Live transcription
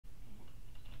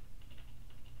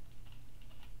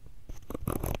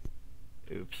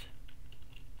Oops.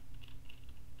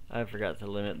 I forgot to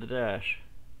limit the dash.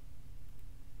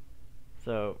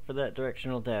 So for that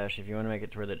directional dash, if you want to make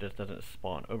it to where that just doesn't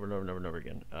spawn over and over and over and over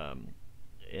again,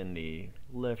 in the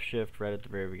left shift right at the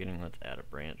very beginning, let's add a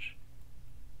branch.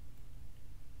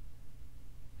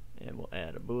 And we'll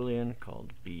add a boolean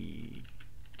called b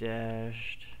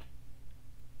dashed.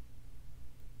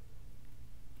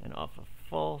 And off of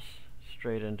false,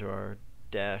 straight into our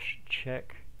dash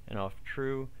check, and off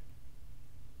true,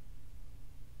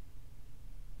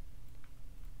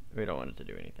 we don't want it to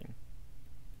do anything.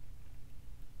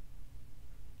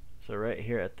 So right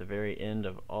here at the very end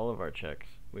of all of our checks,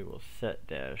 we will set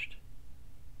dashed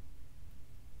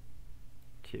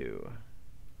to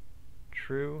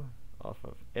true off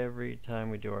of every time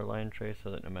we do our line trace,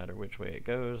 so that no matter which way it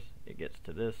goes, it gets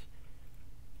to this.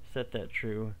 Set that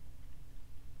true.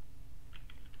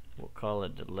 We'll call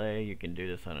it delay. You can do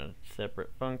this on a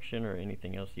separate function or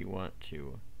anything else you want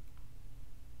to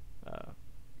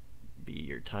be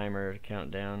your timer to count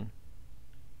down.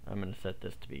 I'm going to set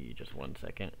this to be just 1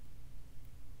 second.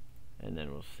 And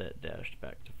then we'll set dashed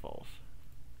back to false.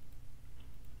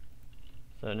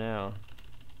 So now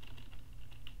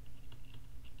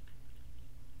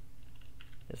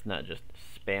it's not just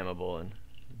spammable and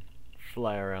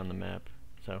fly around the map.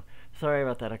 So sorry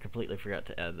about that, I completely forgot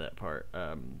to add that part.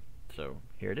 So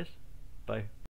here it is. Bye.